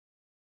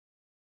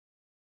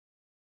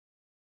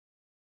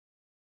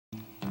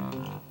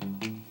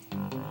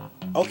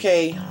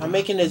Okay, I'm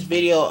making this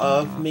video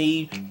of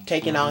me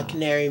taking on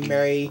Canary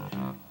Mary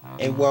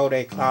in World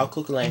at Cloud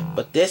Cuckooland,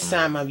 but this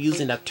time I'm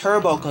using a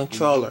turbo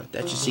controller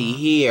that you see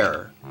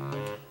here.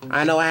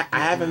 I know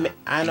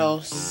I know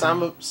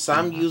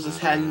some users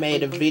hadn't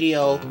made a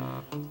video.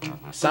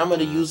 Some of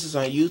the users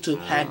on YouTube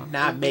had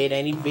not made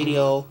any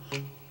video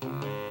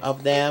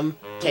of them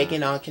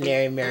taking on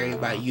Canary Mary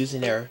by using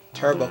their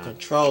turbo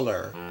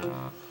controller.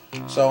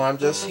 So I'm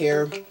just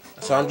here.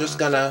 So I'm just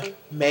gonna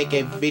make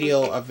a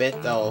video of it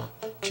though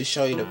to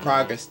show you the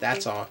progress,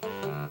 that's all.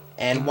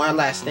 And one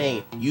last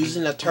thing,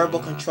 using a turbo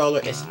controller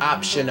is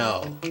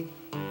optional.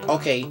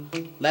 Okay,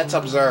 let's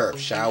observe,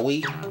 shall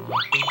we?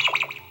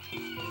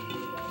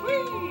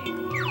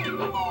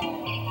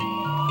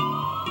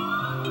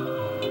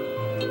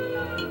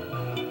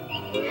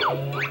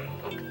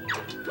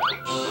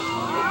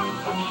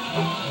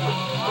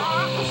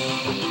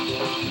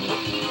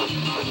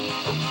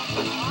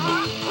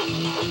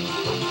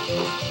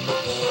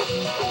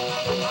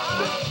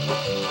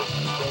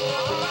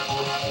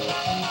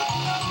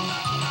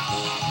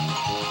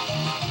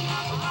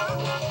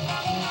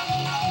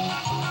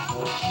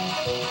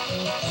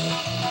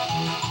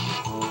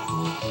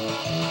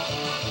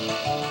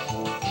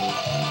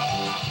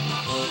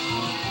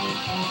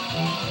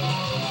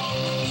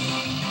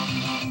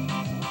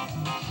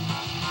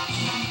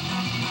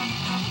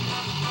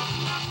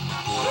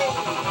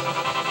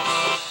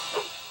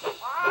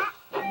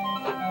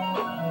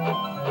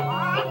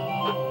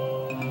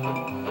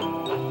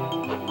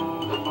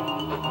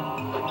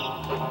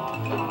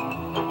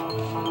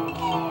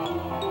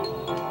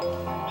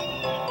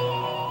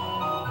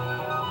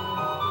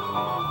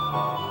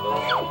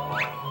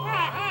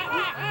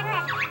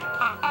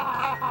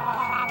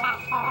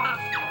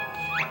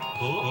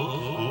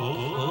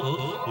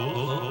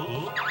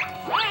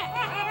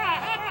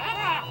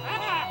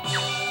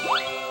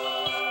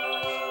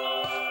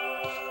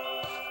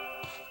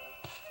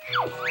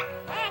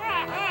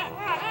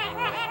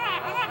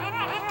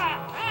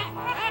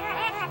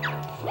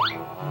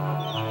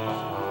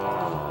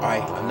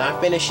 Alright, I'm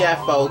not finished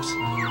yet, folks.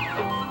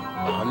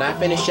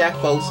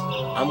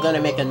 I'm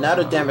gonna make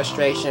another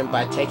demonstration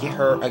by taking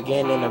her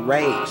again in a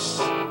race.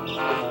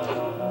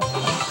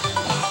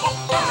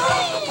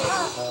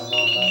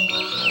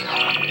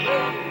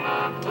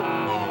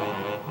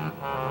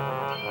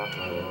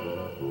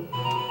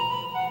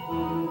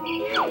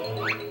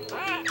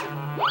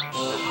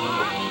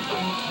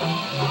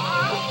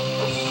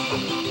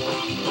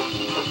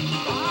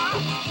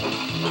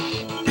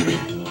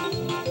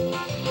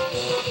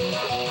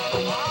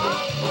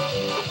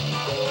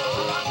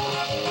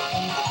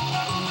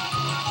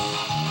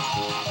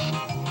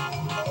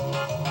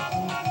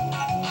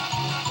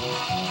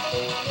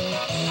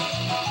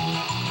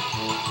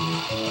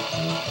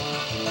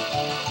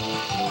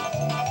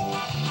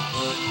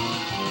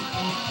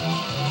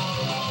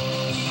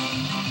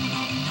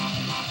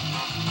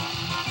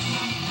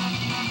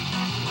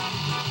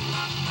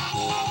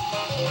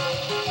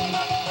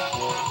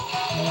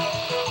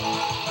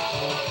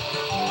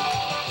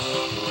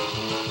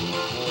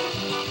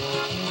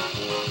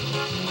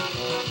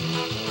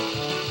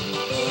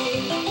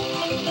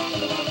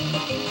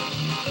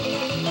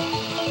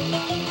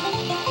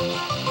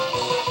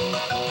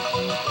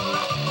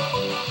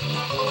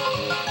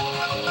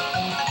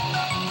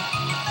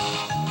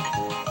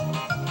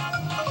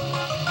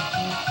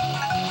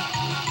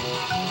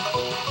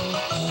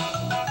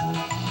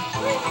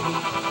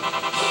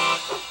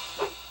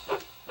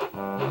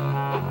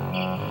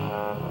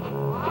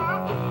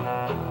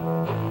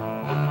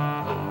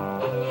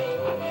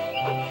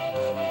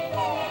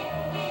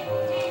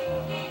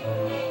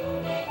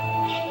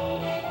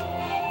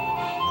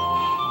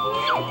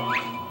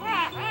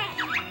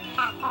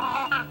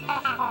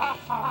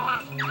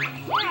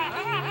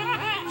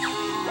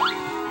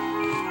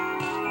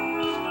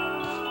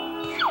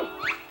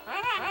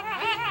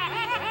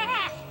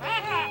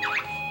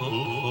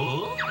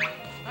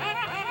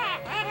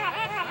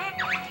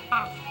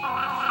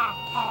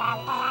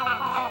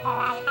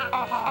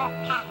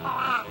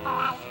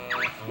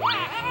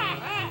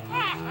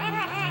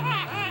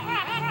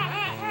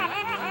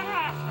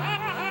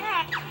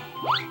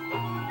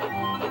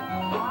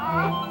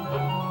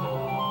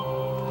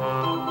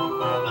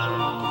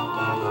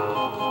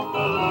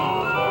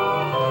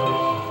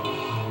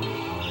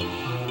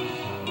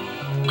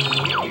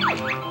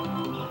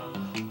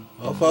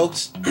 Well,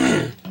 folks,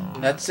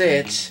 that's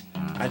it.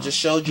 I just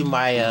showed you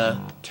my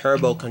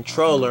turbo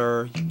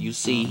controller you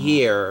see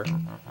here,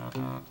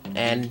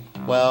 and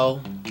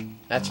well,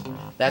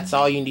 that's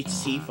all you need to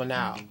see for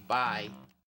now. Bye.